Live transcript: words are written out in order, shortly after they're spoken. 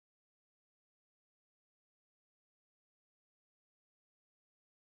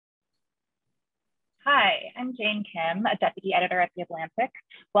Hi, I'm Jane Kim, a deputy editor at The Atlantic.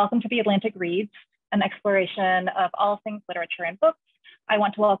 Welcome to The Atlantic Reads, an exploration of all things literature and books. I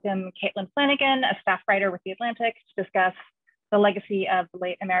want to welcome Caitlin Flanagan, a staff writer with The Atlantic, to discuss the legacy of the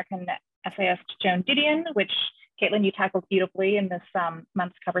late American essayist Joan Didion, which Caitlin, you tackled beautifully in this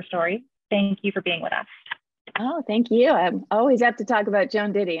month's cover story. Thank you for being with us. Oh, thank you. I'm always up to talk about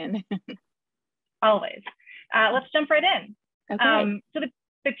Joan Didion. Always. Let's jump right in. Okay. So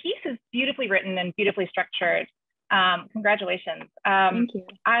the piece is beautifully written and beautifully structured. Congratulations. Thank you.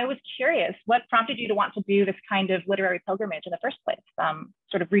 I was curious, what prompted you to want to do this kind of literary pilgrimage in the first place,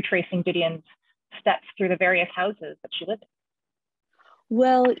 sort of retracing Didion's steps through the various houses that she lived in?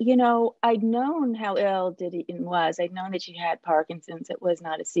 Well, I'd known how ill Didion was. I'd known that she had Parkinson's. It was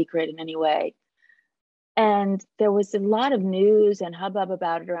not a secret in any way. And there was a lot of news and hubbub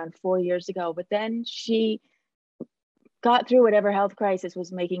about it around 4 years ago, but then she got through whatever health crisis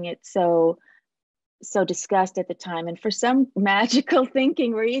was making it so discussed at the time. And for some magical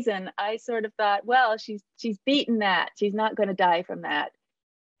thinking reason, I sort of thought, well, she's beaten that. She's not going to die from that.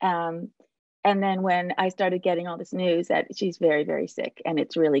 And then when I started getting all this news that she's very, very sick and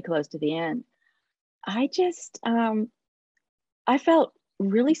it's really close to the end, I just, I felt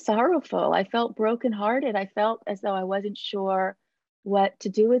really sorrowful. I felt brokenhearted. I felt as though I wasn't sure what to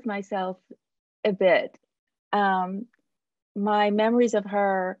do with myself a bit. My memories of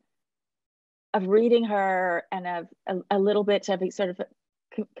her, of reading her and of a little bit having sort of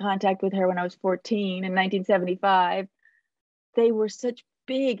contact with her when I was 14 in 1975, they were such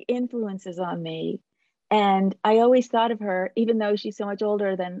big influences on me. And I always thought of her, even though she's so much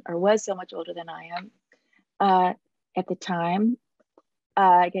older than, or was so much older than I am at the time.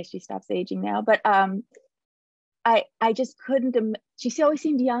 I guess she stops aging now, but I just couldn't, she always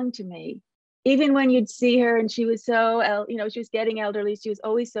seemed young to me. Even when you'd see her and she was so, she was getting elderly, she was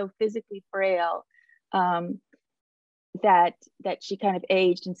always so physically frail that she kind of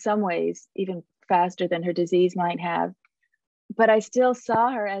aged in some ways, even faster than her disease might have. But I still saw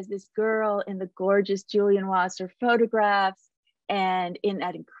her as this girl in the gorgeous Julian Wasser photographs and in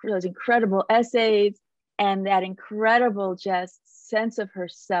those incredible essays and that incredible just sense of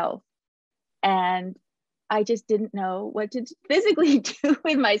herself. And I just didn't know what to physically do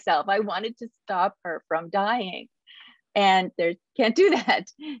with myself. I wanted to stop her from dying. And can't do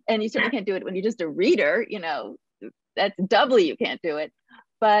that. And you certainly can't do it when you're just a reader, that's doubly you can't do it.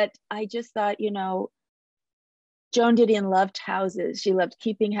 But I just thought, Joan Didion loved houses. She loved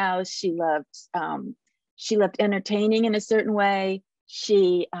keeping house. She loved entertaining in a certain way.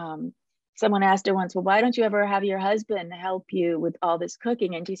 Someone asked her once, well, why don't you ever have your husband help you with all this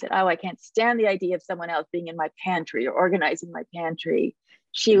cooking? And she said, oh, I can't stand the idea of someone else being in my pantry or organizing my pantry.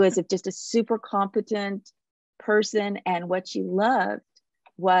 She was just a super competent person. And what she loved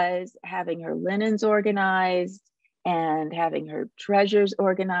was having her linens organized and having her treasures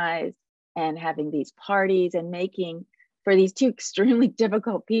organized and having these parties and making for these two extremely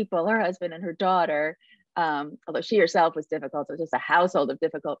difficult people, her husband and her daughter, although she herself was difficult, so it was just a household of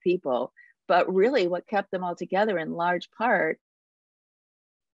difficult people. But really what kept them all together in large part,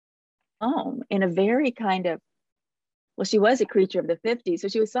 home in a very kind of, well, she was a creature of the 50s. So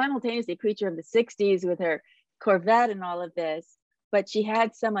she was simultaneously a creature of the 60s with her Corvette and all of this, but she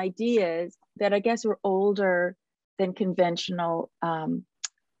had some ideas that I guess were older than conventional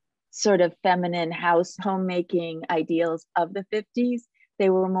sort of feminine homemaking ideals of the 50s. They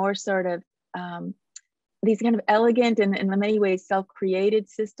were more sort of these kind of elegant and in many ways self-created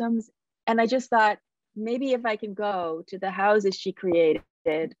systems. And I just thought, maybe if I can go to the houses she created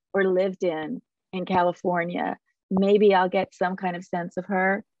or lived in California, maybe I'll get some kind of sense of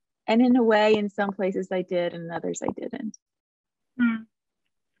her. And in a way, in some places I did, and in others I didn't.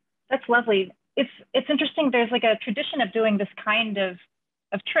 That's lovely. It's interesting. There's like a tradition of doing this kind of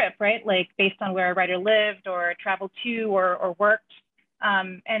trip, right? Like based on where a writer lived or traveled to or worked.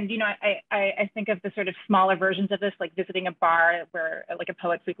 And, I think of the sort of smaller versions of this, like visiting a bar where like a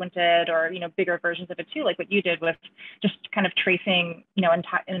poet frequented, or, bigger versions of it too, like what you did with just kind of tracing,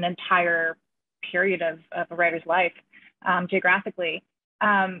 an entire period of a writer's life geographically.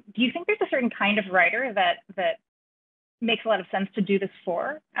 Do you think there's a certain kind of writer that makes a lot of sense to do this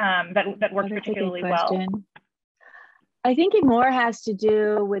for, that works particularly well? I think it more has to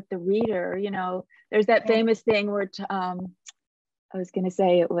do with the reader. There's that famous thing where I was going to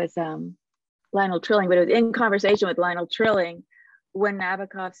say it was Lionel Trilling, but it was in conversation with Lionel Trilling when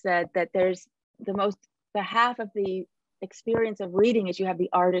Nabokov said that there's the half of the experience of reading is you have the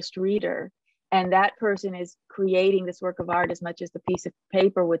artist reader, and that person is creating this work of art as much as the piece of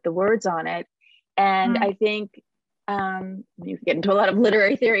paper with the words on it. And I think you can get into a lot of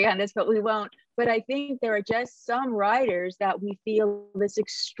literary theory on this, but we won't. But I think there are just some writers that we feel this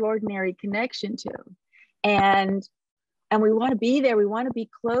extraordinary connection to. And we want to be there. We want to be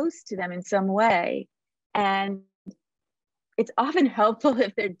close to them in some way. And it's often helpful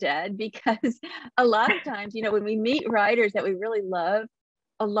if they're dead, because a lot of times, you know, when we meet writers that we really love,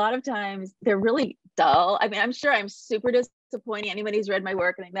 a lot of times they're really dull. I mean, I'm sure I'm super disappointing. Anybody who's read my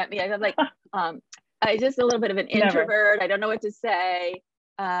work and they met me, I'm like, I just a little bit of an introvert. Never. I don't know what to say.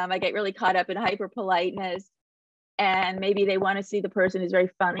 I get really caught up in hyper politeness, and maybe they want to see the person who's very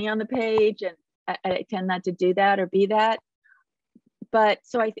funny on the page, and I tend not to do that or be that. But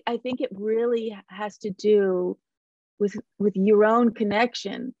so I think it really has to do with your own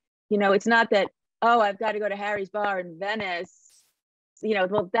connection. You know, it's not that, oh, I've got to go to Harry's bar in Venice. You know,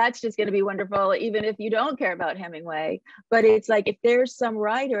 well, that's just going to be wonderful, even if you don't care about Hemingway. But it's like, if there's some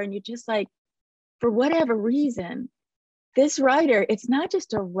writer and you just like, for whatever reason, this writer, it's not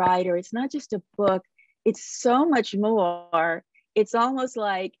just a writer, it's not just a book, it's so much more. It's almost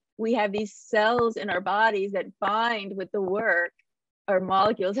like we have these cells in our bodies that bind with the work, or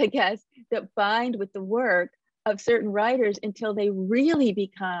molecules, I guess, that bind with the work of certain writers until they really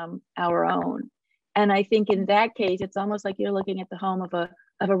become our own. And I think in that case, it's almost like you're looking at the home of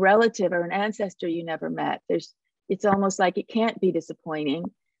a relative or an ancestor you never met. It's almost like it can't be disappointing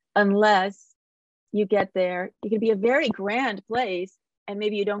unless you get there. It can be a very grand place, and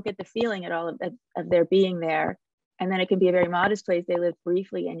maybe you don't get the feeling at all of their being there. And then it can be a very modest place. They live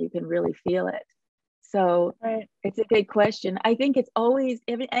briefly and you can really feel it. So right. It's a good question. I think it's always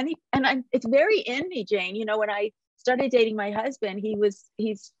it's very in me, Jane. You know, when I started dating my husband,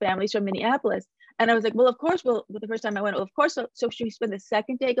 his family's from Minneapolis. And I was like, well, of course, the first time I went, well, of course. So should we spend the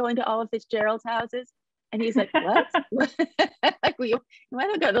second day going to all of Fitzgerald's houses? And he's like, what? Like, you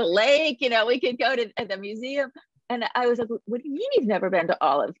want to go to the lake? You know, we could go to the museum. And I was like, what do you mean you've never been to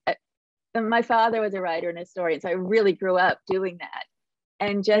all of it? And my father was a writer and historian, so I really grew up doing that.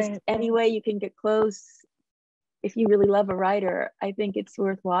 And just right. Any way you can get close, if you really love a writer, I think it's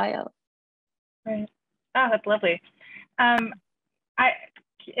worthwhile. Right. Oh, that's lovely.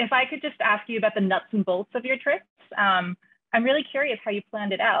 If I could just ask you about the nuts and bolts of your trips, I'm really curious how you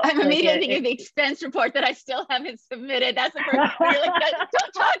planned it out. I'm immediately thinking of the expense report that I still haven't submitted. That's the first thing. Like,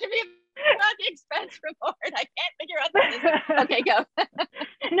 don't talk to me about the expense report. I can't figure out this. Okay, go.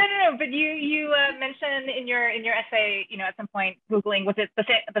 No. But you mentioned in your essay, you know, at some point Googling, was it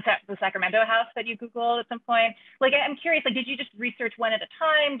the Sacramento house that you Googled at some point? Like, I'm curious. Like, did you just research one at a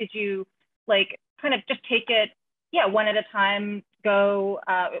time? Did you like kind of just take it, one at a time? Go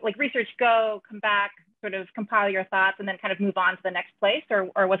like research, go, come back, sort of compile your thoughts, and then kind of move on to the next place,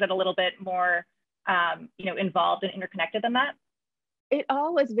 or was it a little bit more, involved and interconnected than that? It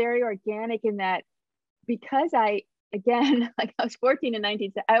all was very organic in that, because I was 14 and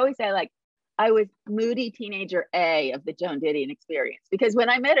 19. I always say, like, I was moody teenager A of the Joan Didion experience, because when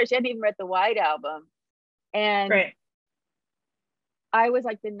I met her, she hadn't even read the White Album. And right. I was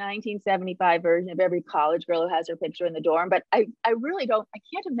like the 1975 version of every college girl who has her picture in the dorm. But I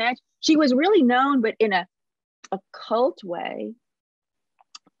can't imagine. She was really known, but in a cult way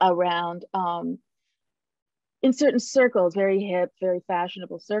around, in certain circles, very hip, very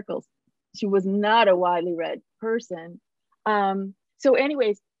fashionable circles. She was not a widely read person. So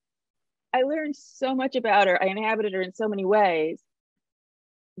anyways, I learned so much about her. I inhabited her in so many ways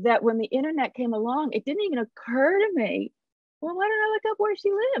that when the internet came along, it didn't even occur to me, well, why don't I look up where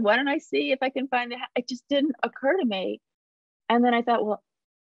she lived? Why don't I see if I can find it just didn't occur to me. And then I thought, well,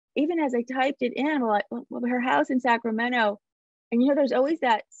 even as I typed it in, I'm like, well, her house in Sacramento. And, you know, there's always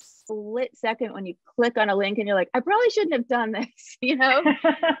that split second when you click on a link and you're like, I probably shouldn't have done this, you know?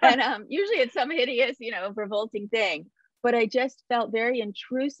 And usually it's some hideous, revolting thing. But I just felt very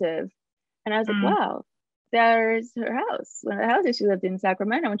intrusive. And I was like, wow, there's her house. One of the houses she lived in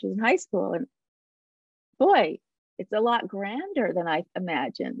Sacramento when she was in high school. And boy, it's a lot grander than I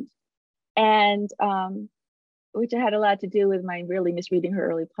imagined. And which had a lot to do with my really misreading her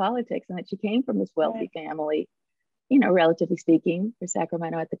early politics, and that she came from this wealthy family, relatively speaking, for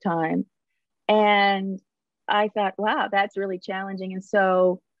Sacramento at the time. And I thought, wow, that's really challenging. And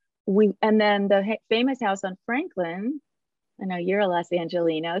so and then the famous house on Franklin, I know you're a Los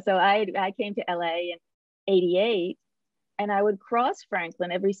Angelino, so I came to LA in 88, and I would cross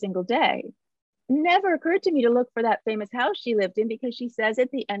Franklin every single day. Never occurred to me to look for that famous house she lived in, because she says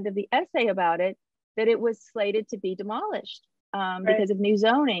at the end of the essay about it that it was slated to be demolished because of new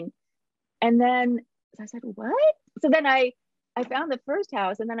zoning. And then I said, what? So then I found the first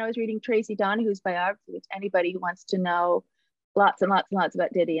house, and then I was reading Tracy Donahue's biography, which anybody who wants to know lots and lots and lots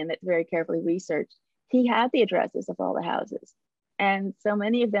about Didion, that's very carefully researched. He had the addresses of all the houses. And so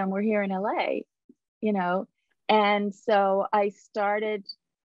many of them were here in LA, you know. And so I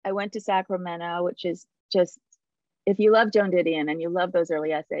went to Sacramento, which is just, if you love Joan Didion and you love those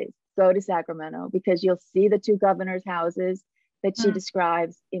early essays, go to Sacramento, because you'll see the two governors' houses that she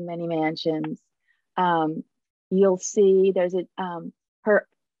describes in many mansions. You'll see there's her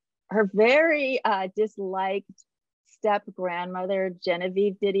very disliked step grandmother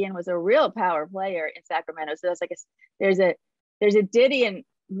Genevieve Didion was a real power player in Sacramento. So that's like there's a Didion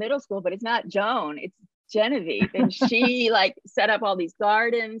middle school, but it's not Joan, it's Genevieve, and she like set up all these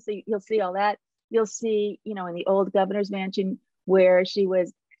gardens. So you'll see all that. You'll see, you know, in the old governor's mansion where she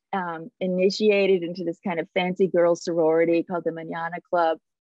was initiated into this kind of fancy girls sorority called the Manana Club.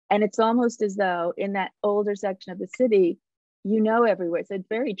 And it's almost as though in that older section of the city, you know, everywhere. It's a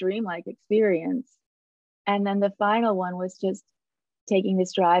very dreamlike experience. And then the final one was just taking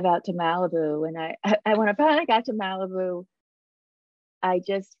this drive out to Malibu. And I when I finally got to Malibu, I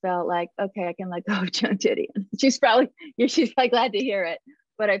just felt like, okay, I can let go of Joan Didion. She's probably glad to hear it.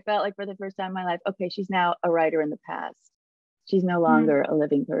 But I felt like for the first time in my life, okay, she's now a writer in the past. She's no longer a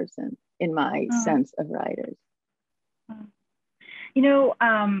living person in my sense of writers. You know,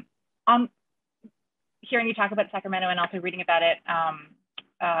 on hearing you talk about Sacramento and also reading about it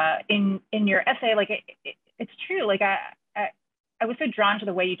in your essay, like it's true. Like I was so drawn to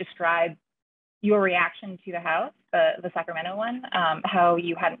the way you describe your reaction to the house, the Sacramento one, how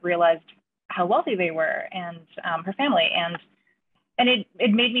you hadn't realized how wealthy they were and her family, and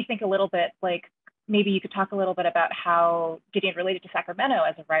it made me think a little bit like maybe you could talk a little bit about how Didion related to Sacramento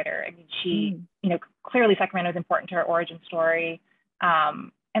as a writer. I mean, she, you know, clearly Sacramento is important to her origin story.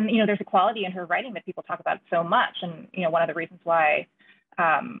 And, you know, there's a quality in her writing that people talk about so much. And, you know, one of the reasons why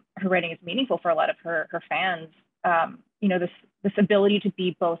her writing is meaningful for a lot of her fans, you know, this ability to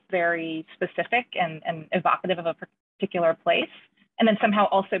be both very specific and evocative of a particular place, and then somehow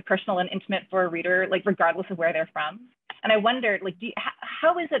also personal and intimate for a reader, like regardless of where they're from. And I wondered, like,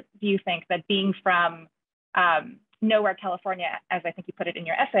 how is it, do you think, that being from nowhere, California, as I think you put it in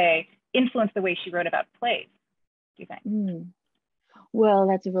your essay, influenced the way she wrote about place, do you think? Well,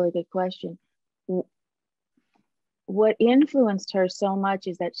 that's a really good question. What influenced her so much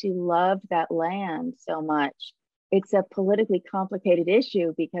is that she loved that land so much. It's a politically complicated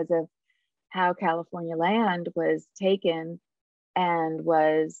issue because of how California land was taken and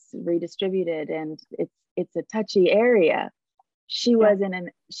was redistributed, and it's a touchy area. She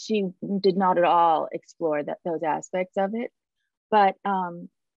did not at all explore those aspects of it, but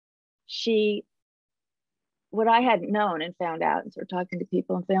what I hadn't known and found out and sort of talking to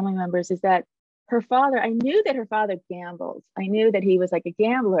people and family members is that I knew that her father gambled. I knew that he was like a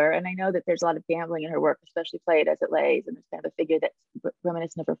gambler, and I know that there's a lot of gambling in her work, especially Play It As It Lays, and there's kind of a figure that's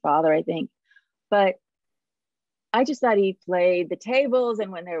reminiscent of her father, I think. But I just thought he played the tables,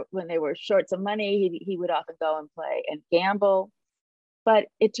 and when they were short some money, he would often go and play and gamble. But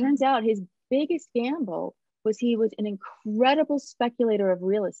it turns out his biggest gamble was he was an incredible speculator of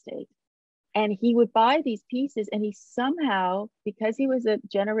real estate. And he would buy these pieces, and he somehow, because he was a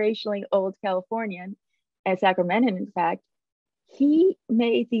generationally old Californian, a Sacramentan, in fact, he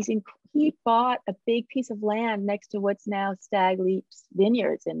bought a big piece of land next to what's now Stag Leap's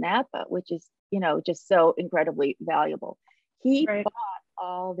Vineyards in Napa, which is, you know, just so incredibly valuable. He bought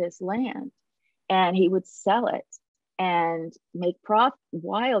all this land, and he would sell it and make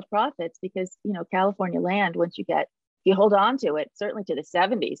wild profits, because, you know, California land, once you hold on to it, certainly to the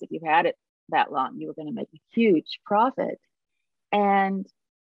 70s, if you've had it that long, you were going to make a huge profit. And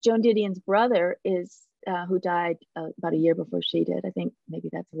Joan Didion's brother who died about a year before she did. I think maybe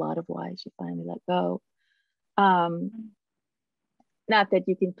that's a lot of why she finally let go. Not that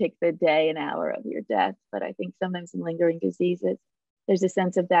you can pick the day and hour of your death, but I think sometimes in lingering diseases, there's a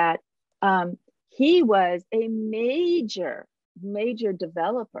sense of that. He was a major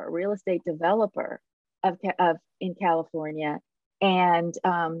developer, real estate developer in California. And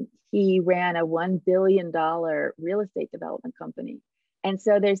he ran a $1 billion real estate development company. And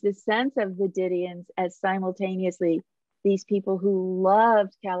so there's this sense of the Didions as simultaneously these people who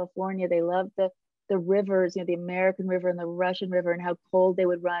loved California. They loved the rivers, you know, the American River and the Russian River, and how cold they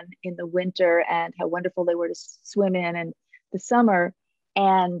would run in the winter and how wonderful they were to swim in the summer,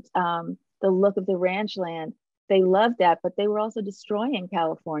 and the look of the ranch land. They loved that, but they were also destroying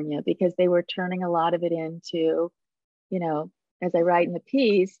California because they were turning a lot of it into, you know, as I write in the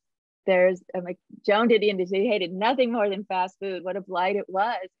piece, there's Joan Didion, she hated nothing more than fast food. What a blight it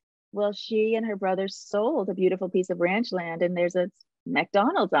was. Well, she and her brother sold a beautiful piece of ranch land, and there's a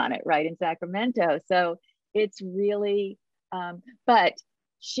McDonald's on it right in Sacramento. So it's really, but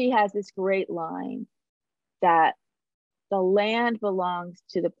she has this great line that the land belongs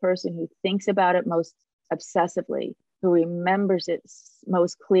to the person who thinks about it most obsessively, who remembers it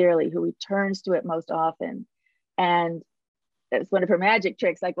most clearly, who returns to it most often. And that's one of her magic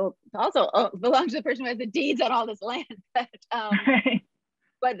tricks. Like, well, also belongs to the person who has the deeds on all this land.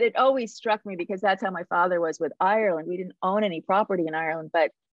 But it always struck me because that's how my father was with Ireland. We didn't own any property in Ireland,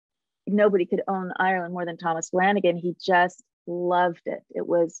 but nobody could own Ireland more than Thomas Flanagan. He just loved it. It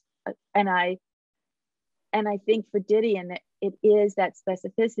was, and I think for Didion, it is that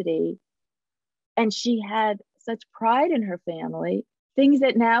specificity. And she had such pride in her family, things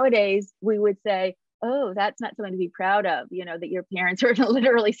that nowadays we would say, oh, that's not something to be proud of, you know, that your parents are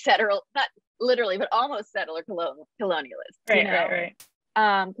literally settler, not literally, but almost settler colonialists, right, you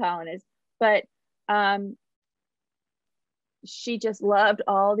know, colonists. But she just loved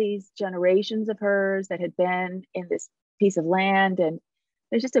all these generations of hers that had been in this piece of land. And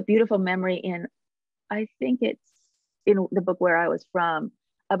there's just a beautiful memory in, I think it's in the book Where I Was From,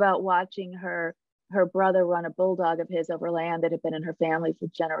 about watching her brother run a bulldog of his over land that had been in her family for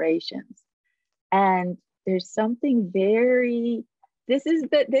generations. And there's something very, this is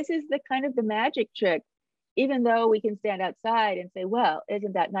the kind of the magic trick, even though we can stand outside and say, well,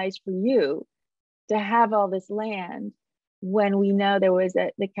 isn't that nice for you to have all this land, when we know there was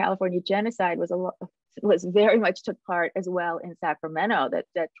the California genocide was very much took part as well in Sacramento,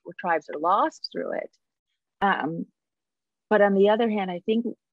 that tribes are lost through it. But on the other hand, I think,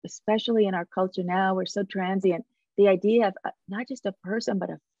 especially in our culture now, we're so transient. The idea of not just a person,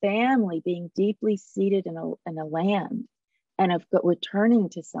 but a family being deeply seated in a land, and of returning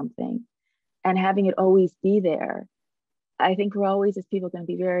to something and having it always be there. I think we're always, as people, going to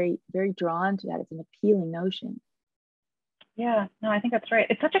be very, very drawn to that. It's an appealing notion. Yeah, no, I think that's right.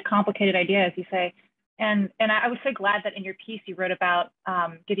 It's such a complicated idea, as you say. And I was so glad that in your piece you wrote about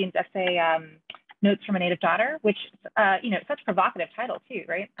Didion's essay, Notes from a Native Daughter, which, you know, such a provocative title too,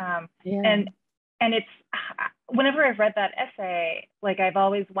 right? Yeah. And it's, whenever I've read that essay, like, I've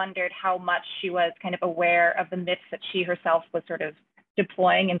always wondered how much she was kind of aware of the myths that she herself was sort of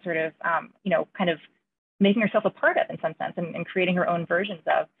deploying and sort of, you know, kind of making herself a part of in some sense, and creating her own versions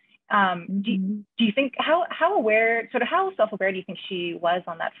of. Do you think, how aware, sort of how self-aware do you think she was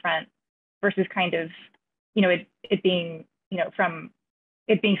on that front, versus kind of, you know, it being, you know, from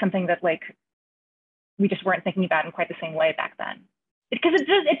it being something that, like, we just weren't thinking about in quite the same way back then? Because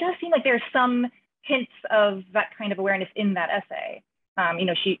it does seem like there's some hints of that kind of awareness in that essay. You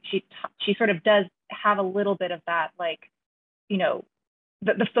know, she sort of does have a little bit of that, like, you know,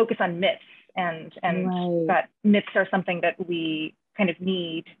 the focus on myths, and right. that myths are something that we kind of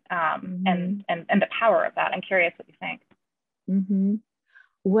need, and the power of that. I'm curious what you think.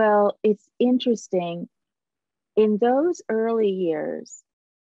 Well, it's interesting. In those early years,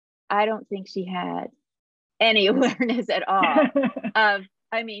 I don't think she had any awareness at all of,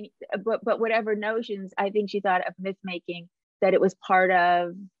 I mean, but whatever notions, I think she thought of myth making, that it was part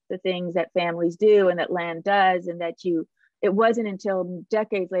of the things that families do and that land does, and that it wasn't until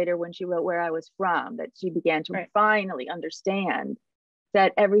decades later, when she wrote Where I Was From, that she began to finally understand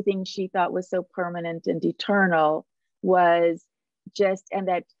that everything she thought was so permanent and eternal was just, and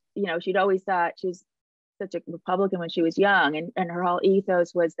that, you know, she'd always thought, she was such a Republican when she was young, and her whole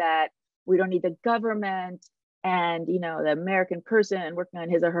ethos was that we don't need the government, and, you know, the American person working on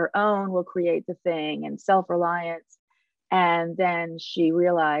his or her own will create the thing, and self-reliance. And then she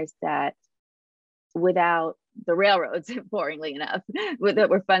realized that without the railroads, boringly enough, that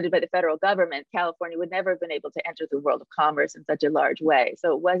were funded by the federal government, California would never have been able to enter the world of commerce in such a large way.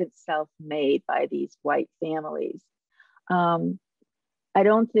 So it wasn't self-made by these white families. I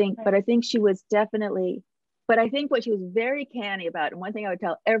don't think, but I think she was definitely, but I think what she was very canny about, and one thing I would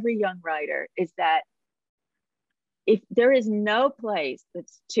tell every young writer, is that if there is no place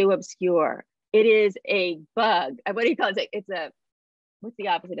that's too obscure, it is a bug. What do you call it? It's a, what's the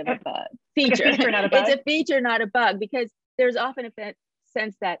opposite of a bug? Feature. Like a feature, not a bug. It's a feature, not a bug, because there's often a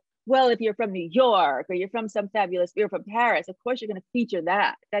sense that, well, if you're from New York, or you're from you're from Paris, of course you're going to feature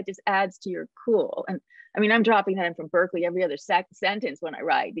that. That just adds to your cool. And I mean, I'm dropping that in from Berkeley every other sentence when I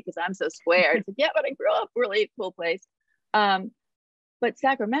write, because I'm so square. It's like, yeah, but I grew up really cool place. But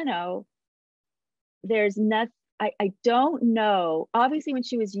Sacramento, there's nothing. I don't know. Obviously, when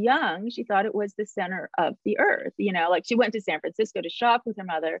she was young, she thought it was the center of the earth. You know, like, she went to San Francisco to shop with her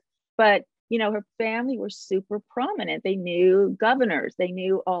mother, but, you know, her family were super prominent. They knew governors, they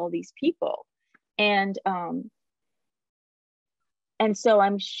knew all these people. And so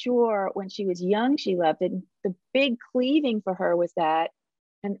I'm sure when she was young, she loved it. And the big cleaving for her was that,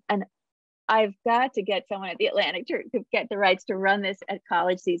 and I've got to get someone at the Atlantic to get the rights to run this at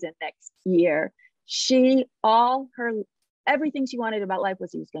college season next year. All her everything she wanted about life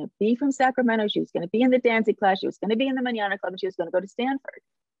was she was going to be from Sacramento, she was going to be in the dancing class, she was going to be in the Manana Club, and she was going to go to Stanford.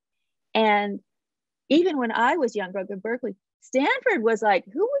 And even when I was young, growing up in Berkeley, Stanford was like,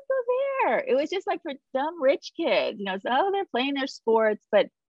 who would go there? It was just like for dumb rich kids, you know, so oh, they're playing their sports. But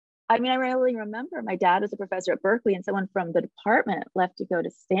I mean, I really remember my dad was a professor at Berkeley, and someone from the department left to go to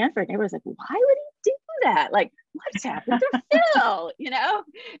Stanford. And everyone was like, why would he do that? Like, what's happened to Phil? You know?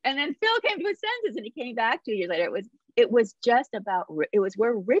 And then Phil came to his senses and he came back 2 years later. It was just about, it was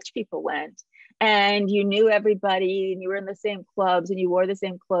where rich people went, and you knew everybody and you were in the same clubs and you wore the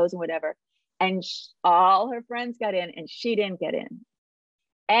same clothes and whatever. And all her friends got in and she didn't get in.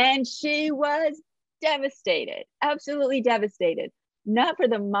 And she was devastated, absolutely devastated. Not for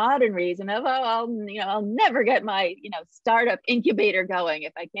the modern reason of, oh, I'll never get my, startup incubator going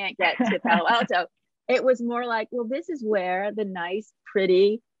if I can't get to Palo Alto. It was more like, well, this is where the nice,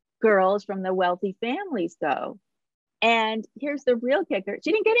 pretty girls from the wealthy families go. And here's the real kicker.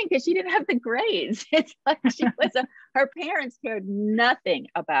 She didn't get in because she didn't have the grades. It's like her parents cared nothing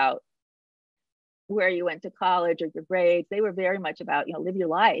about where you went to college or your grades. They were very much about, live your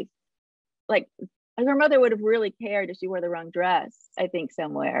life. Like her mother would have really cared if she wore the wrong dress, I think,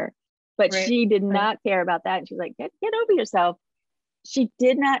 somewhere. But right. She did not care about that. And she was like, get over yourself. She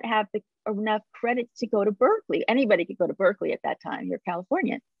did not have enough credits to go to Berkeley. Anybody could go to Berkeley at that time. You're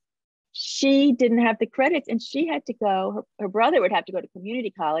Californian. She didn't have the credits, and she had to go, her brother would have to go to community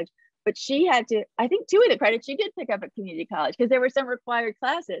college, but she had to, I think 2 of the credits she did pick up at community college because there were some required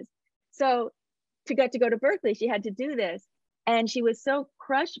classes. So to get to go to Berkeley, she had to do this. And she was so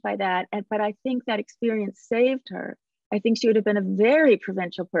crushed by that. But I think that experience saved her. I think she would have been a very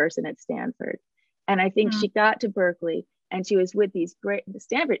provincial person at Stanford. And I think she got to Berkeley and she was with these great, the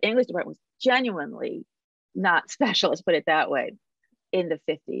Stanford English department was genuinely not special, let's put it that way, in the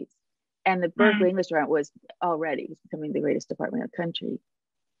 50s. And the Berkeley English department was becoming the greatest department in the country.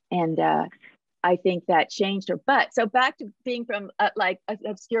 And I think that changed her. But so back to being from like an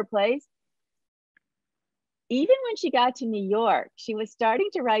obscure place, even when she got to New York, she was starting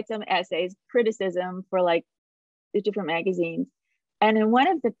to write some essays, criticism for like the different magazines. And in one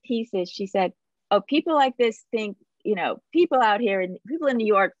of the pieces, she said, oh, people like this think, people out here and people in New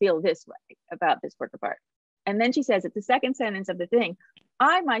York feel this way about this work of art. And then she says at the second sentence of the thing,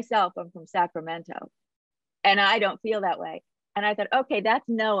 I myself am from Sacramento and I don't feel that way. And I thought, okay, that's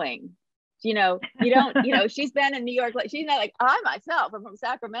knowing, you don't, she's been in New York. She's not like, I myself am from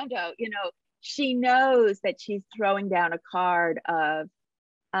Sacramento, she knows that she's throwing down a card of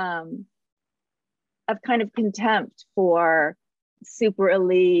kind of contempt for super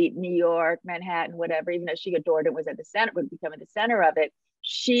elite New York, Manhattan, whatever, even though she adored it, was at the center, would become at the center of it.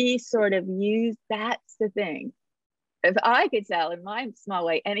 She sort of used, that's the thing. If I could sell in my small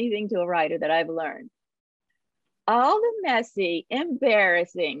way anything to a writer that I've learned, all the messy,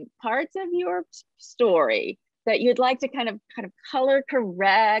 embarrassing parts of your story that you'd like to kind of color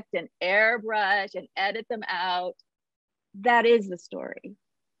correct and airbrush and edit them out, that is the story.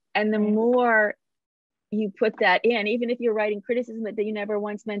 And the more you put that in, even if you're writing criticism that you never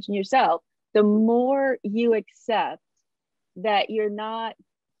once mentioned yourself, the more you accept that you're not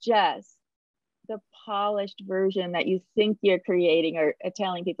just the polished version that you think you're creating or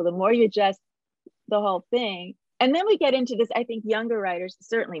telling people, the more you adjust the whole thing. And then we get into this, I think younger writers,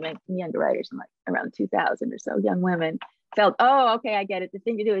 certainly younger writers in like around 2000 or so, young women felt, oh, okay, I get it. The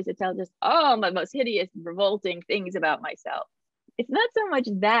thing to do is to tell just, my most hideous, revolting things about myself. It's not so much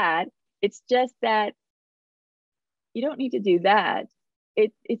that, it's just that you don't need to do that.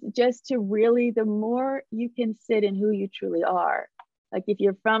 It's just to really, the more you can sit in who you truly are. Like if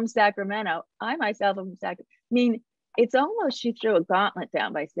you're from Sacramento, I myself am from Sacramento. I mean, it's almost you throw a gauntlet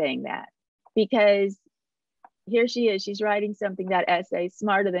down by saying that, because here she is, she's writing something, that essay,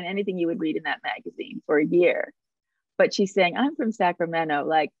 smarter than anything you would read in that magazine for a year. But she's saying, I'm from Sacramento.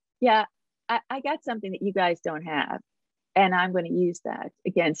 Like, yeah, I got something that you guys don't have. And I'm going to use that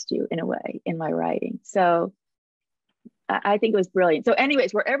against you in a way in my writing. So I think it was brilliant. So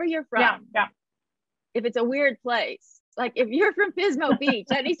anyways, wherever you're from, if it's a weird place, like if you're from Pismo Beach,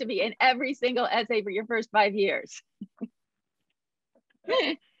 that needs to be in every single essay for your first 5 years.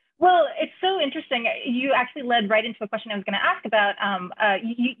 Well, it's so interesting. You actually led right into a question I was going to ask about.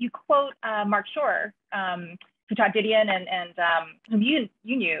 You quote Mark Shore, who taught Didion and whom you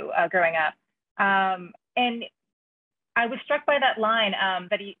knew growing up. And I was struck by that line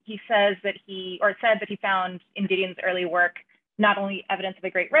that he said that he found in Didion's early work not only evidence of a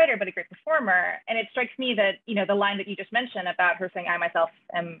great writer, but a great performer. And it strikes me that, the line that you just mentioned about her saying, I myself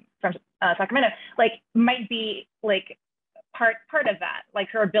am from Sacramento, like might be like part of that, like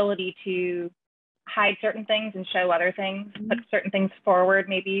her ability to hide certain things and show other things, put Mhm. certain things forward,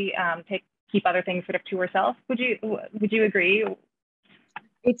 maybe keep other things sort of to herself. Would you agree?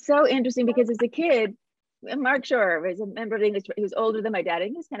 It's so interesting because as a kid, Mark Shore was a member of the English. He was older than my dad. I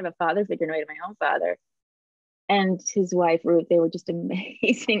think he was kind of a father figure in a way to my own father and his wife Ruth. They were just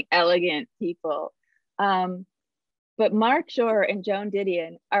amazing, elegant people. Um, but Mark Shore and Joan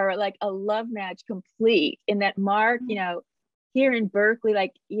Didion are like a love match complete in that Mark, here in Berkeley,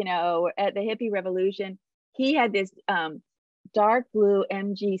 like, at the hippie revolution, he had this dark blue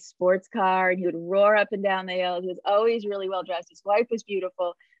MG sports car and he would roar up and down the hill. He was always really well dressed. His wife was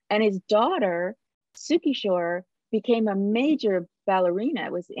beautiful. And his daughter, Suki Shore, became a major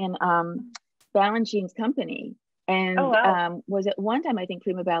ballerina, was in Balanchine's company. Oh, And wow. was at one time, I think,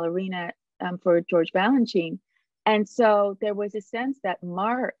 prima ballerina for George Balanchine. And so there was a sense that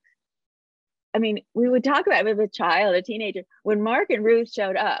Mark, I mean, we would talk about it with a child, a teenager. When Mark and Ruth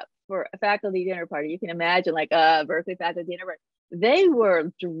showed up for a faculty dinner party, you can imagine like a Berkeley faculty dinner party. They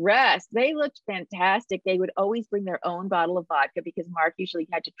were dressed. They looked fantastic. They would always bring their own bottle of vodka because Mark usually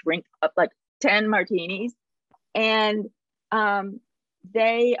had to drink up like 10 martinis. And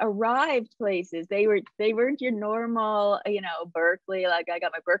they arrived places. They weren't your normal, Berkeley, like I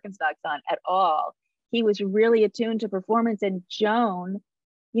got my Birkenstocks on at all. He was really attuned to performance. And Joan,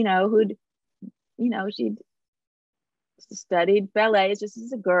 who'd she'd studied ballet just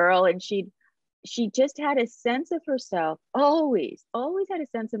as a girl, and she just had a sense of herself, always had a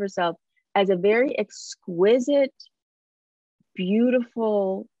sense of herself as a very exquisite,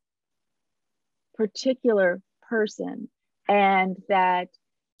 beautiful, particular person. And that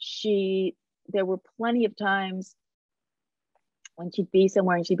there were plenty of times when she'd be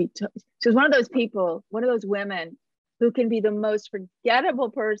somewhere and she was one of those people, one of those women who can be the most forgettable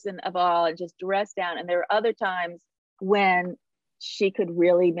person of all and just dress down. And there are other times when she could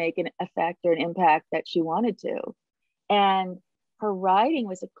really make an effect or an impact that she wanted to. And her writing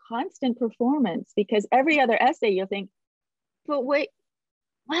was a constant performance because every other essay you'll think, but wait,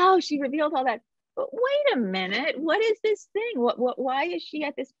 wow, she revealed all that. But wait a minute, what is this thing? Why is she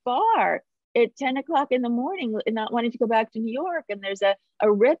at this bar at 10 o'clock in the morning and not wanting to go back to New York? And there's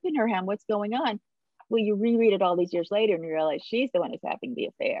a rip in her hem. What's going on? Well, you reread it all these years later and you realize she's the one who's having the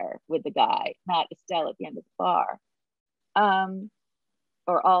affair with the guy, not Estelle at the end of the bar.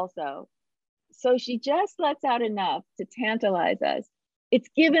 Or also, so she just lets out enough to tantalize us. It's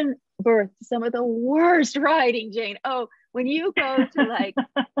given birth to some of the worst writing, Jane. Oh, when you go to like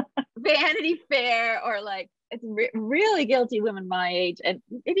Vanity Fair or like it's really guilty women my age and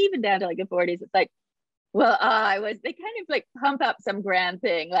even down to like the 40s, it's like, well, they kind of like pump up some grand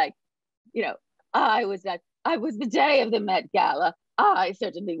thing like, I was the day of the Met Gala. I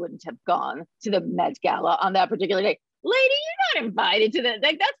certainly wouldn't have gone to the Met Gala on that particular day. Lady, you're not invited to that.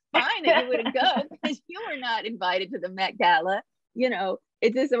 Like, that's fine that you wouldn't go because you were not invited to the Met Gala.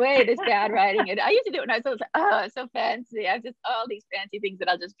 It's this way, this bad writing. And I used to do it when I was so fancy. I have just all these fancy things that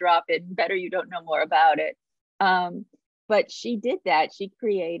I'll just drop in. Better you don't know more about it. But she did that. She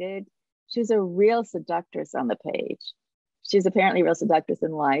was a real seductress on the page. She's apparently a real seductress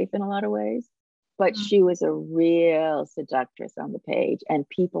in life in a lot of ways, but she was a real seductress on the page. And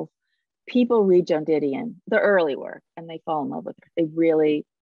people read Joan Didion, the early work, and they fall in love with her. They really,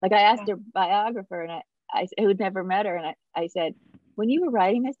 like I asked her biographer and I who'd never met her. And I said, when you were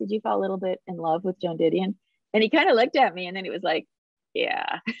writing this, did you fall a little bit in love with Joan Didion? And he kind of looked at me and then he was like,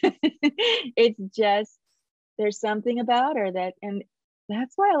 yeah, it's just, there's something about her and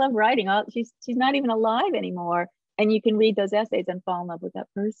that's why I love writing. She's not even alive anymore. And you can read those essays and fall in love with that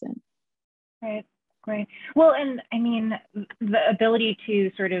person. Right. Great. Well, and I mean, the ability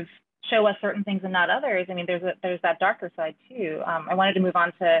to sort of show us certain things and not others. I mean, there's that darker side too. I wanted to move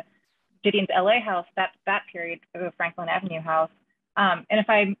on to Didion's LA house, that period, the Franklin Avenue house. And if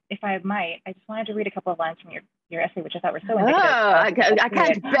I might, I just wanted to read a couple of lines from your essay, which I thought were so indicative. I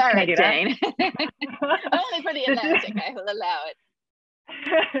can't bear it, Jane. Only for the Atlantic, I will allow it.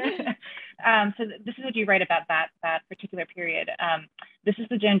 So this is what you write about that particular period. This is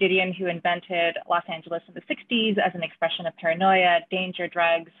the Joan Didion who invented Los Angeles in the 60s as an expression of paranoia, danger,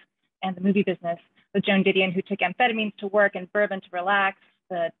 drugs, and the movie business. The Joan Didion who took amphetamines to work and bourbon to relax.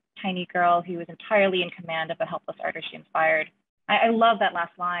 The tiny girl who was entirely in command of the helpless artist she inspired. I love that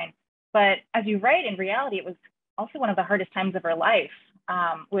last line. But as you write, in reality, it was also one of the hardest times of her life,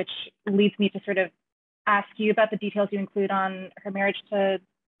 which leads me to sort of ask you about the details you include on her marriage to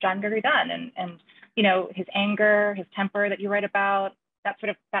John Gregory Dunn and his anger, his temper that you write about, that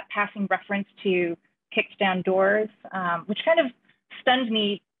passing reference to kicked down doors, which kind of stunned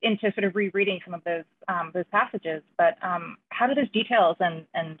me into sort of rereading some of those passages. But how do those details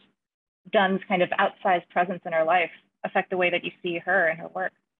and Dunn's kind of outsized presence in her life affect the way that you see her and her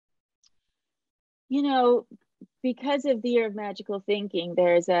work? You know, because of the Year of Magical Thinking,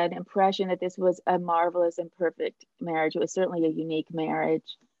 there's an impression that this was a marvelous and perfect marriage. It was certainly a unique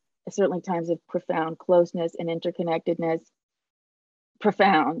marriage, certainly times of profound closeness and interconnectedness,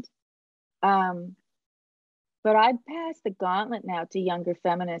 profound. But I'd pass the gauntlet now to younger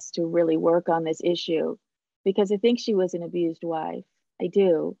feminists to really work on this issue because I think she was an abused wife. I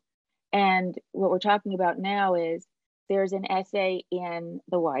do. And what we're talking about now is there's an essay in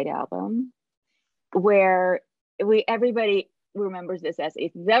the White Album where everybody remembers this essay.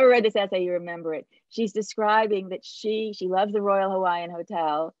 If you've ever read this essay, you remember it. She's describing that she loves the Royal Hawaiian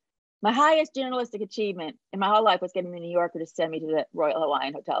Hotel. My highest journalistic achievement in my whole life was getting the New Yorker to send me to the Royal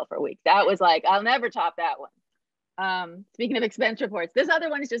Hawaiian Hotel for a week. That was like, I'll never top that one. Speaking of expense reports, this other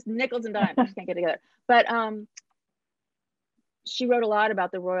one is just nickels and dimes. I just can't get together. But she wrote a lot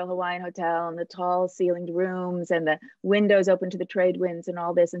about the Royal Hawaiian Hotel and the tall ceilinged rooms and the windows open to the trade winds and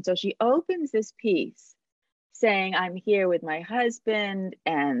all this. And so she opens this piece saying, I'm here with my husband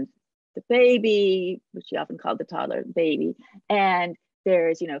and the baby, which she often called the toddler baby. And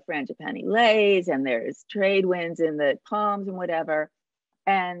there's, frangipani lays and there's trade winds in the palms and whatever.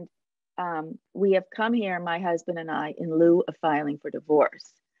 And we have come here, my husband and I, in lieu of filing for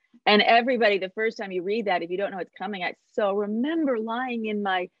divorce. And everybody, the first time you read that, if you don't know what's coming, I so remember lying in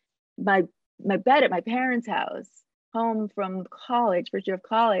my bed at my parents' house, home from college, first year of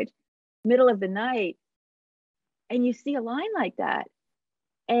college, middle of the night, and you see a line like that,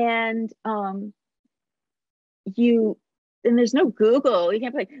 and there's no Google. You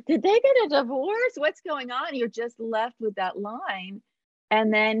can't be like, did they get a divorce? What's going on? You're just left with that line.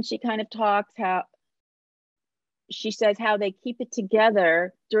 And then she kind of talks she says how they keep it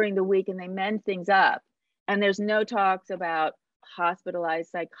together during the week and they mend things up. And there's no talks about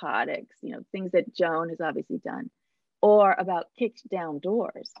hospitalized psychotics, things that Joan has obviously done, or about kicked down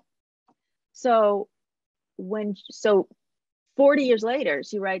doors. So 40 years later,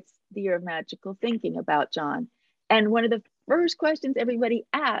 she writes The Year of Magical Thinking about John. And one of the first questions everybody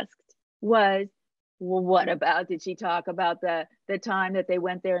asked was, well, what about, did she talk about the time that they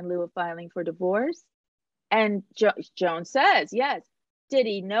went there in lieu of filing for divorce? And Joan says, yes. Did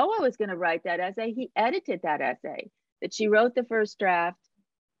he know I was going to write that essay? He edited that essay. That she wrote the first draft.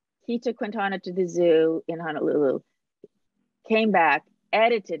 He took Quintana to the zoo in Honolulu, came back,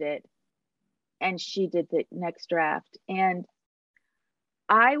 edited it, and she did the next draft. And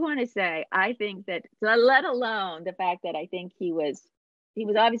I want to say, I think that, let alone the fact that I think he was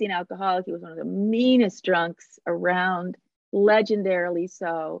obviously an alcoholic. He was one of the meanest drunks around, legendarily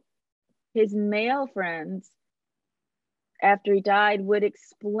so. His male friends, after he died, would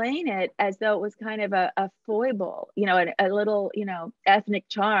explain it as though it was kind of a foible, a little, ethnic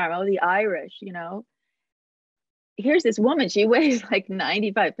charm. Oh, the Irish, Here's this woman, she weighs like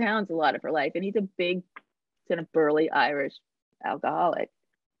 95 pounds a lot of her life, and he's a big, kind of burly Irish alcoholic.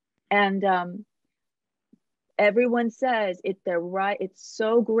 And everyone says they're right. It's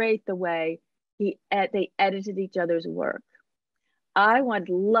so great the way they edited each other's work. I would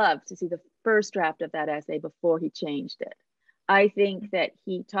love to see the first draft of that essay before he changed it. I think that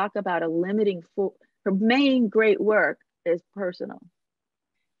he talked about her main great work is personal.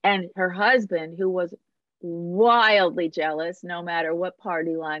 And her husband, who was wildly jealous, no matter what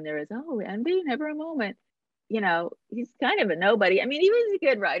party line there is, oh, envy, never a moment. He's kind of a nobody. I mean, he was a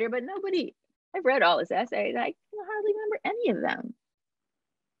good writer, but nobody, I've read all his essays. I can hardly remember any of them.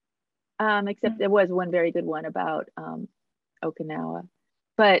 Except there was one very good one about Okinawa.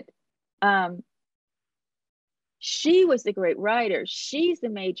 But she was the great writer. She's the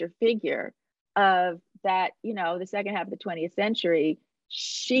major figure of that, the second half of the 20th century.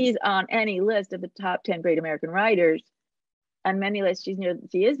 She's on any list of the top 10 great American writers. On many lists, she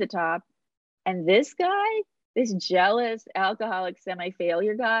is the top. And this guy, this jealous, alcoholic,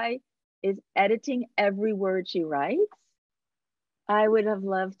 semi-failure guy, is editing every word she writes. I would have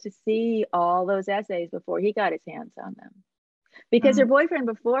loved to see all those essays before he got his hands on them. Because her boyfriend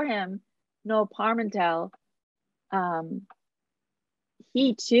before him, Noel Parmentel,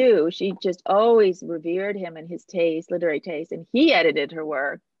 he too, she just always revered him and his taste, literary taste, and he edited her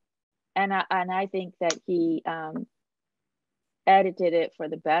work. And I think that he edited it for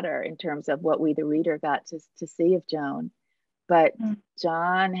the better in terms of what we, the reader, got to see of Joan. But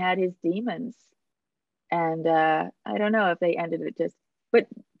John had his demons. And I don't know if they ended it just, but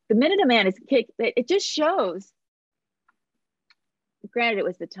the minute a man is kicked, it just shows, granted it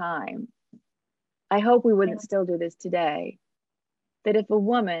was the time, I hope we wouldn't still do this today, that if a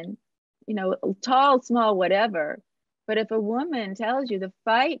woman, tall, small, whatever, But if a woman tells you the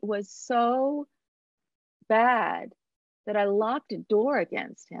fight was so bad that I locked a door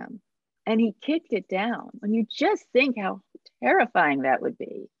against him and he kicked it down, when you just think how terrifying that would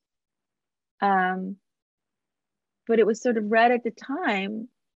be. But it was sort of read at the time.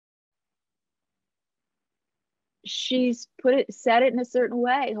 She's said it in a certain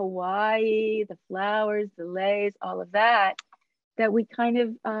way, Hawaii, the flowers, the lays, all of that, that we kind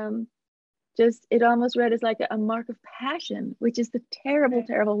of it almost read as like a mark of passion, which is the terrible,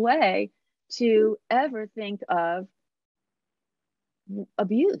 terrible way to ever think of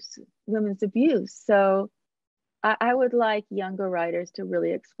abuse, women's abuse. So I would like younger writers to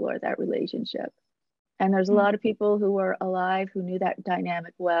really explore that relationship. And there's a lot of people who were alive who knew that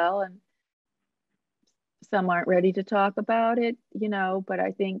dynamic well, and some aren't ready to talk about it, but I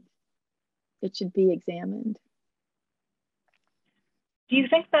think it should be examined. Do you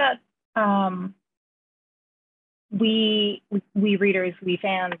think that we readers, we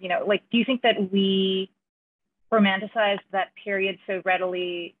fans, do you think that we romanticize that period so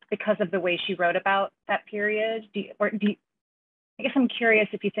readily because of the way she wrote about that period? I guess I'm curious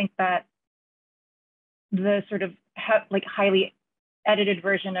if you think that the sort of highly edited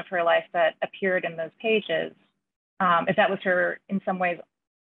version of her life that appeared in those pages, if that was her in some ways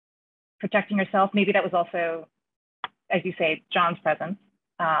protecting herself, maybe that was also, as you say, John's presence.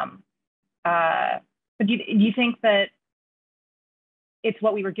 But do you think that it's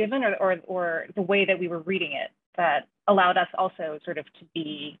what we were given or the way that we were reading it that allowed us also sort of to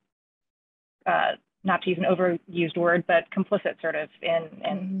be, not to use an overused word, but complicit sort of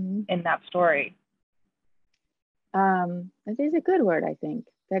in that story? That is a good word, I think.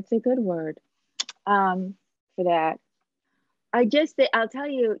 That's a good word for that. I'll tell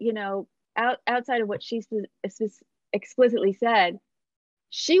you, outside of what she explicitly said,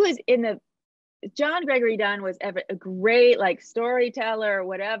 she was John Gregory Dunn was a great storyteller or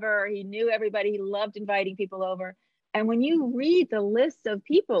whatever. He knew everybody. He loved inviting people over. And when you read the list of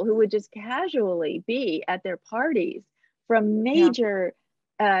people who would just casually be at their parties, from major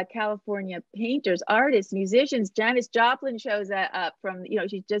California painters, artists, musicians, Janis Joplin shows up from,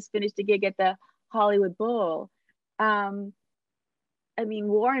 she just finished a gig at the Hollywood Bowl. Warren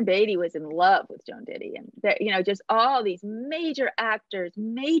Beatty was in love with Joan Didion. Just all these major actors,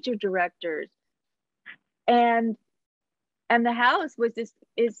 major directors. And the house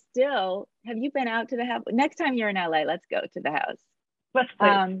is still, have you been out to the house? Next time you're in LA, let's go to the house. Let's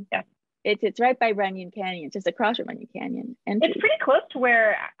please. Yeah. It's right by Runyon Canyon, just across from Runyon Canyon. And it's pretty close to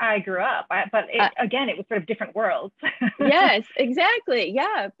where I grew up, but again, it was sort of different worlds. Yes, exactly.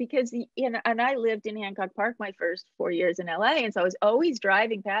 Yeah, because and I lived in Hancock Park my first 4 years in LA, and so I was always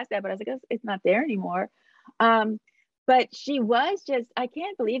driving past that, but I was like, it's not there anymore. But she was I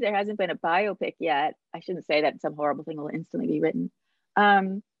can't believe there hasn't been a biopic yet. I shouldn't say that, some horrible thing will instantly be written,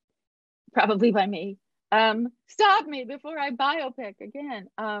 probably by me. Stop me before I biopic again.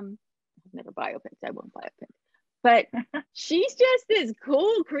 I've never biopicked, I won't biopic. But she's just this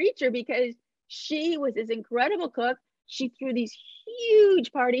cool creature because she was this incredible cook. She threw these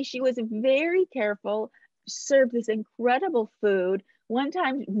huge parties. She was very careful, served this incredible food. One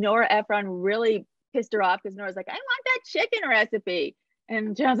time, Nora Ephron really pissed her off because Nora's like, I want that chicken recipe.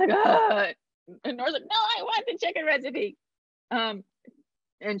 And John's like, oh. And Nora's like, no, I want the chicken recipe. And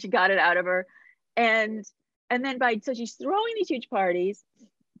she got it out of her. And then so she's throwing these huge parties.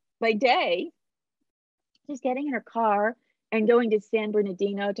 By day, she's getting in her car and going to San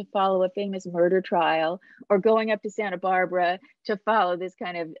Bernardino to follow a famous murder trial, or going up to Santa Barbara to follow this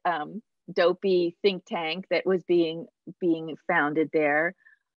kind of dopey think tank that was being founded there.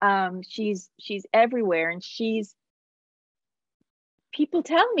 She's everywhere, and people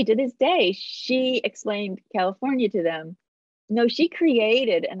tell me to this day, she explained California to them. No, she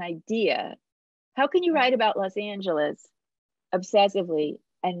created an idea. How can you write about Los Angeles obsessively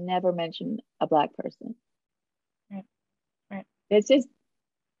and never mention a Black person? Right. It's just,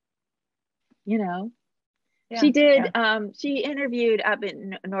 Yeah, she did, she interviewed up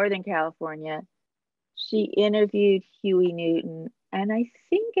in Northern California. She interviewed Huey Newton and I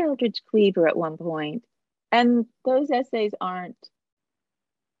think Eldridge Cleaver at one point. And those essays aren't,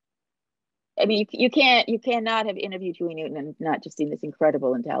 you cannot have interviewed Huey Newton and not just seen this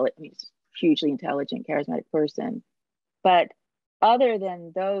incredible, hugely intelligent, charismatic person. But other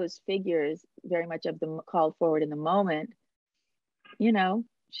than those figures, very much of them called forward in the moment,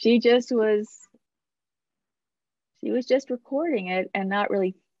 she was just recording it and not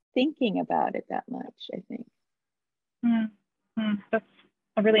really thinking about it that much, I think. That's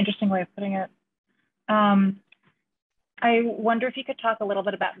a really interesting way of putting it. I wonder if you could talk a little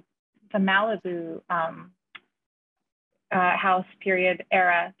bit about the Malibu house period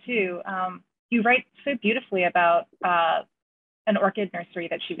era too. You write so beautifully about an orchid nursery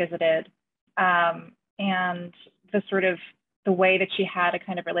that she visited, and the sort of the way that she had a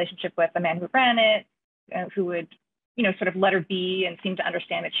kind of relationship with the man who ran it, who would, you know, sort of let her be and seem to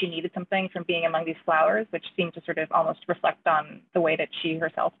understand that she needed something from being among these flowers, which seemed to sort of almost reflect on the way that she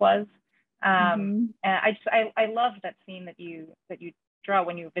herself was. And I love that scene that you draw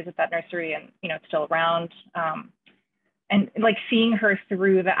when you visit that nursery, and you know it's still around, and like seeing her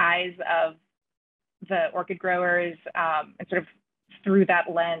through the eyes of the orchid growers, and sort of through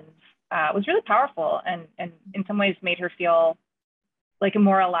that lens, was really powerful, and in some ways made her feel like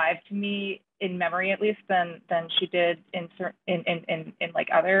more alive to me in memory, at least, than she did in like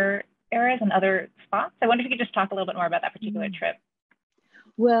other eras and other spots. I wonder if you could just talk a little bit more about that particular trip.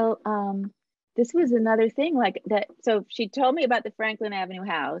 Well, this was another thing like that. So she told me about the Franklin Avenue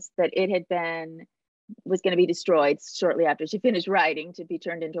house, that it had was going to be destroyed shortly after she finished writing to be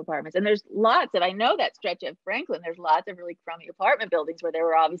turned into apartments. And there's lots of, I know that stretch of Franklin, there's lots of really crummy apartment buildings where there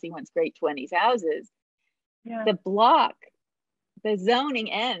were obviously once great 20s houses. Yeah. The block, the zoning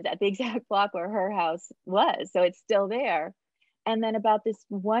ends at the exact block where her house was. So it's still there. And then about this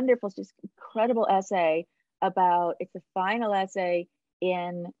wonderful, just incredible essay about, it's the final essay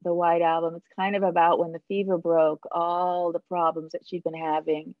in the White Album. It's kind of about when the fever broke, all the problems that she'd been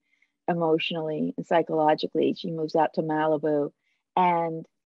having emotionally and psychologically. She moves out to Malibu, and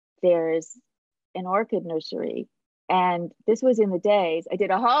there's an orchid nursery. And this was in the days, I did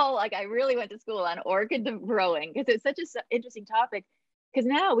a whole, like I really went to school on orchid growing because it's such an interesting topic. Because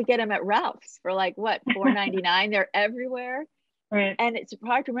now we get them at Ralph's for like what, $4.99. They're everywhere. Right. And it's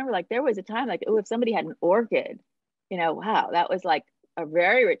hard to remember, like there was a time like, oh, if somebody had an orchid, you know, wow, that was like a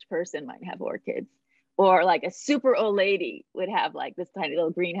very rich person might have orchids. Or like a super old lady would have like this tiny little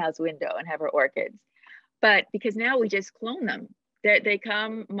greenhouse window and have her orchids. But because now we just clone them. They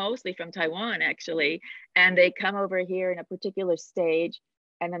come mostly from Taiwan, actually, and they come over here in a particular stage,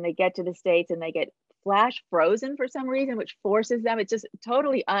 and then they get to the States and they get flash frozen for some reason, which forces them. It's just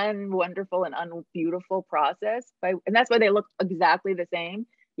totally unwonderful and unbeautiful process. And that's why they look exactly the same.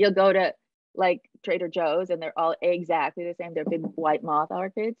 You'll go to like Trader Joe's and they're all exactly the same. They're big white moth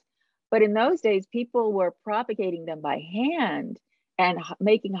orchids. But in those days, people were propagating them by hand and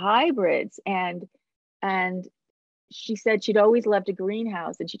making hybrids. And she said she'd always loved a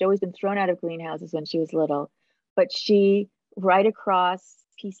greenhouse, and she'd always been thrown out of greenhouses when she was little. But she, right across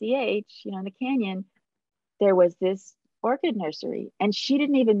PCH, you know, in the canyon, there was this orchid nursery. And she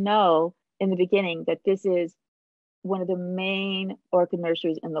didn't even know in the beginning that this is one of the main orchid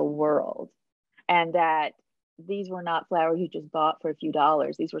nurseries in the world. And that these were not flowers you just bought for a few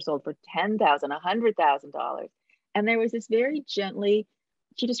dollars. These were sold for $10,000, $100,000. And there was this very gently,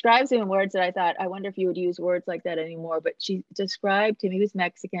 she describes him in words that I thought, I wonder if you would use words like that anymore. But she described him, he was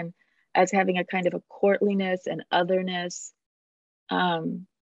Mexican, as having a kind of a courtliness and otherness,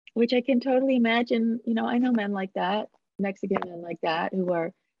 which I can totally imagine. You know, I know men like that, Mexican men like that, who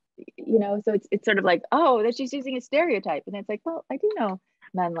are, you know, so it's sort of like, oh, that she's using a stereotype. And it's like, well, I do know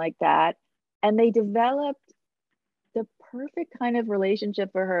men like that. And they developed the perfect kind of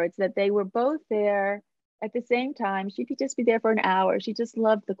relationship for her. It's that they were both there at the same time. She could just be there for an hour. She just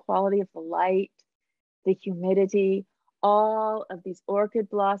loved the quality of the light, the humidity, all of these orchid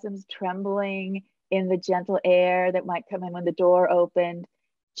blossoms trembling in the gentle air that might come in when the door opened.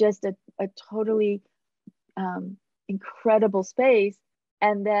 Just a totally incredible space.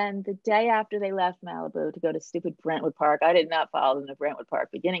 And then the day after they left Malibu to go to stupid Brentwood Park, I did not follow them to Brentwood Park,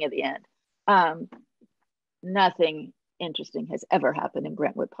 beginning of the end. Nothing interesting has ever happened in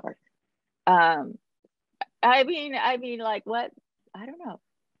Brentwood Park. I mean, like what? I don't know.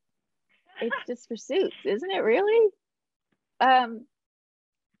 It's just for suits, isn't it? Really? But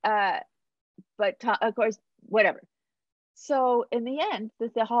of course, whatever. So in the end,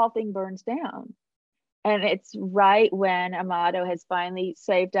 the whole thing burns down. And it's right when Amado has finally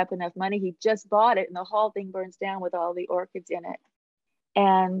saved up enough money. He just bought it, and the whole thing burns down with all the orchids in it.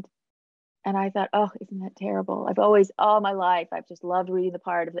 And I thought, oh, isn't that terrible? I've always, all my life, I've just loved reading the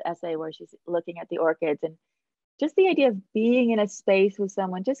part of the essay where she's looking at the orchids, and just the idea of being in a space with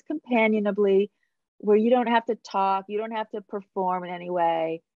someone, just companionably, where you don't have to talk, you don't have to perform in any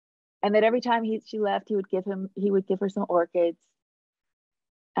way. And that every time she left, he would give her some orchids.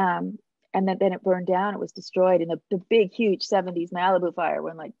 And then it burned down. It was destroyed in the big, huge 70s Malibu fire,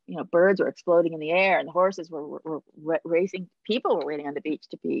 when, like, you know, birds were exploding in the air and the horses were racing. People were waiting on the beach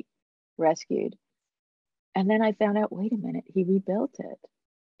to be rescued. And then I found out, wait a minute, he rebuilt it.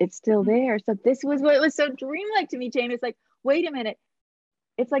 It's still there. So this was what was so dreamlike to me, Jane. It's like, wait a minute,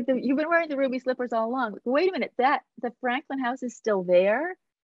 It's like you've been wearing the ruby slippers all along. Wait a minute, that the Franklin house is still there.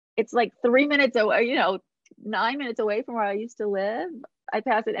 It's like 3 minutes away, 9 minutes away from where I used to live. I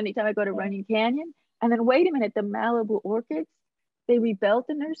pass it anytime I go to Runyon Canyon. And then wait a minute, the Malibu orchids, they rebuilt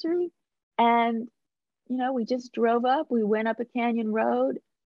the nursery. And, we just drove up, we went up a canyon road,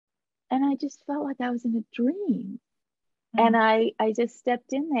 and I just felt like I was in a dream. And I just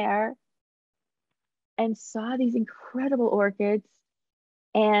stepped in there and saw these incredible orchids.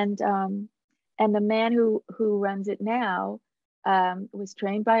 And the man who runs it now was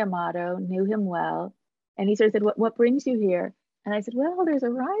trained by Amato, knew him well. And he sort of said, what brings you here? And I said, well, there's a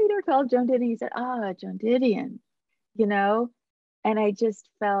writer called Joan Didion. He said, Joan Didion, and I just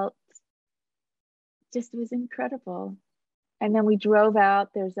felt, it was incredible. And then we drove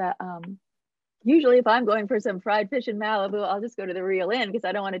out. There's usually if I'm going for some fried fish in Malibu, I'll just go to the Rio Inn because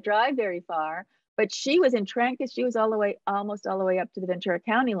I don't want to drive very far. But she was in Trancas. She was almost all the way up to the Ventura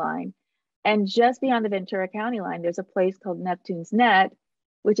County line. And just beyond the Ventura County line, there's a place called Neptune's Net,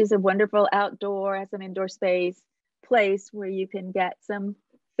 which is a wonderful outdoor, has some indoor space place where you can get some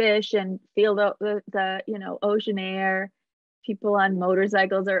fish and feel the ocean air. People on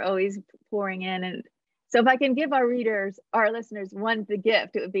motorcycles are always pouring in. And so if I can give our listeners the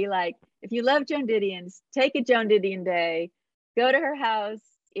gift, it would be like, if you love Joan Didion's, take a Joan Didion day, go to her house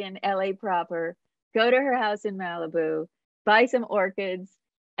in LA proper, go to her house in Malibu, buy some orchids.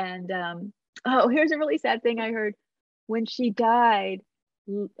 And here's a really sad thing I heard. When she died,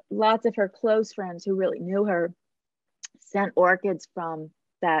 lots of her close friends who really knew her sent orchids from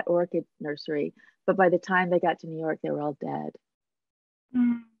that orchid nursery. But by the time they got to New York, they were all dead.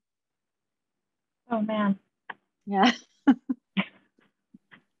 Oh man. Yeah.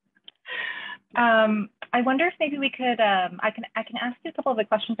 I wonder if maybe we could, I can ask you a couple of the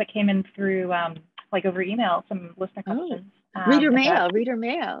questions that came in through, like over email, some listener questions. Reader mail. Reader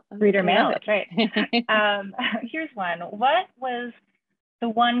mail, that's right. Here's one. What was the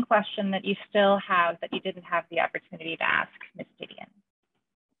one question that you still have that you didn't have the opportunity to ask Miss Didion?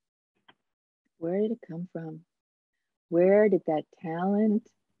 Where did it come from? Where did that talent,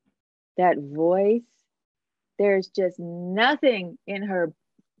 that voice, there's just nothing in her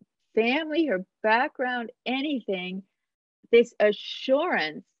family, her background, anything, this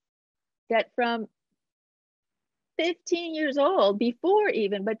assurance that from 15 years old, before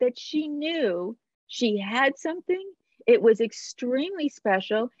even, but that she knew she had something. It was extremely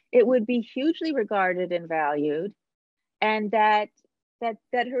special. It would be hugely regarded and valued. And that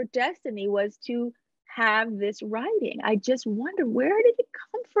her destiny was to have this writing. I just wonder, where did it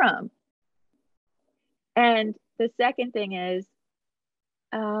come from? And the second thing is,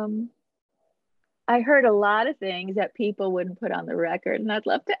 I heard a lot of things that people wouldn't put on the record, and I'd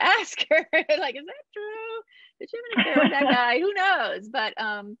love to ask her, like, is that true? Did she have an affair with that guy? Who knows? But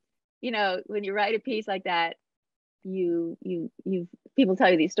when you write a piece like that, you people tell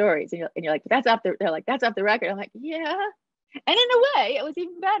you these stories, and you're like, they're like, that's off the record. I'm like, yeah. And in a way, it was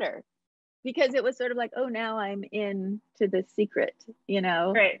even better because it was sort of like, oh, now I'm into the secret,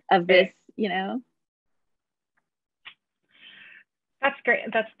 of this, That's great.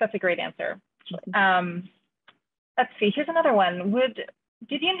 That's a great answer. Let's see. Here's another one. Would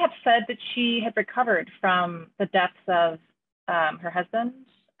Didion have said that she had recovered from the deaths of her husband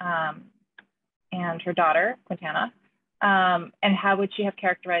and her daughter, Quintana? And how would she have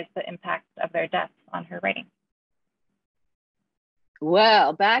characterized the impact of their deaths on her writing?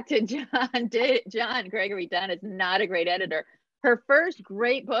 Well, back to John Gregory Dunn is not a great editor. Her first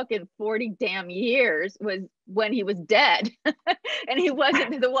great book in 40 damn years was when he was dead. And he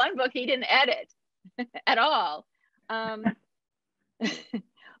wasn't the one book he didn't edit at all. But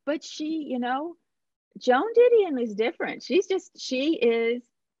she, Joan Didion is different. She is she's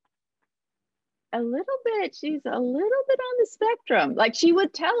a little bit on the spectrum. Like, she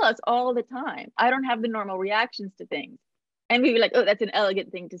would tell us all the time, I don't have the normal reactions to things. And we'd be like, oh, that's an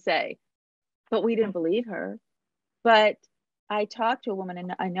elegant thing to say. But we didn't believe her. But I talked to a woman,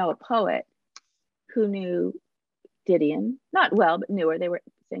 and I know a poet who knew Didion, not well, but knew her. They were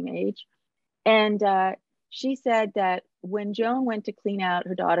the same age. And she said that when Joan went to clean out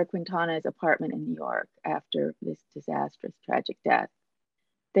her daughter Quintana's apartment in New York after this disastrous, tragic death,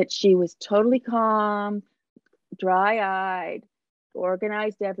 that she was totally calm, dry-eyed,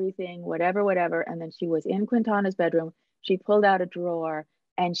 organized everything, whatever. And then she was in Quintana's bedroom. She pulled out a drawer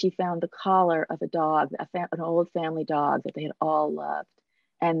and she found the collar of a dog, an old family dog that they had all loved.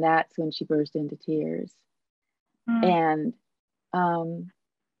 And that's when she burst into tears. And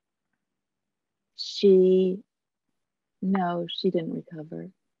she didn't recover.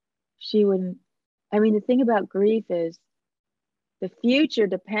 She wouldn't. I mean, the thing about grief is the future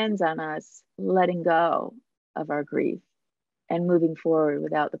depends on us letting go of our grief and moving forward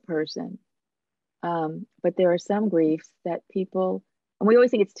without the person. But there are some griefs that people, and we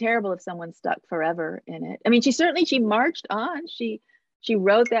always think it's terrible if someone's stuck forever in it. I mean, she marched on. She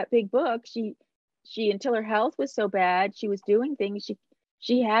wrote that big book. She until her health was so bad, she was doing things.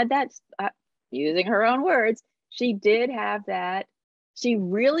 She had that, using her own words, she did have that. She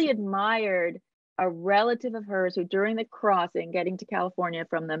really admired a relative of hers who, during the crossing, getting to California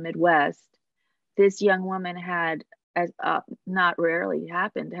from the Midwest, this young woman had, as not rarely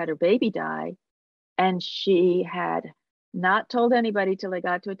happened, had her baby die. And she had not told anybody till they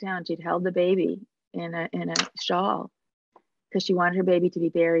got to a town. She'd held the baby in a shawl because she wanted her baby to be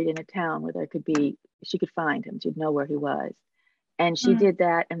buried in a town where she could find him. She'd know where he was. And she did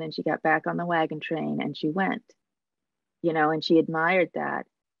that. And then she got back on the wagon train and she went, and she admired that.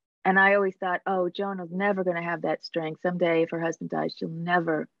 And I always thought, oh, Joan is never going to have that strength. Someday if her husband dies,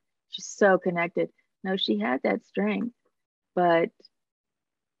 she's so connected. No, she had that strength, but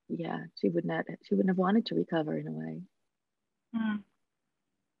yeah, she wouldn't have wanted to recover in a way.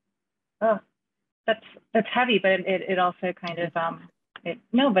 Oh, that's heavy, but it also kind of it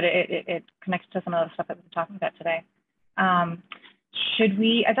connects to some of the stuff that we've been talking about today.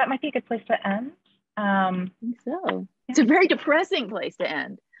 That might be a good place to end. I think so. It's a very depressing place to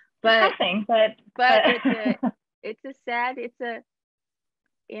end, but it's a sad, it's a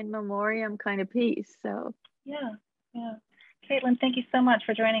in memoriam kind of piece. So yeah. Caitlin, thank you so much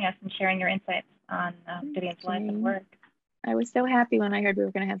for joining us and sharing your insights on Didion's life and work. I was so happy when I heard we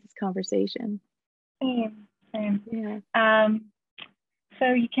were going to have this conversation. Same. Yeah.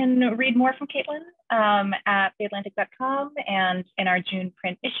 So you can read more from Caitlin at theatlantic.com and in our June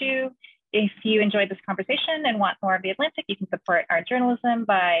print issue. If you enjoyed this conversation and want more of The Atlantic, you can support our journalism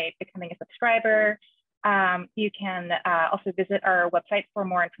by becoming a subscriber. You can also visit our website for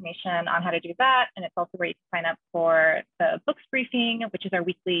more information on how to do that. And it's also where you can sign up for the Books Briefing, which is our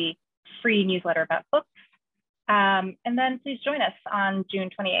weekly free newsletter about books. And then please join us on June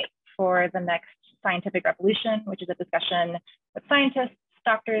 28th for the next Scientific Revolution, which is a discussion with scientists,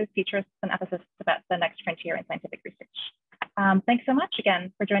 doctors, futurists, and ethicists about the next frontier in scientific research. Thanks so much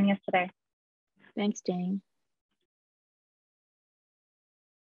again for joining us today. Thanks, Jane.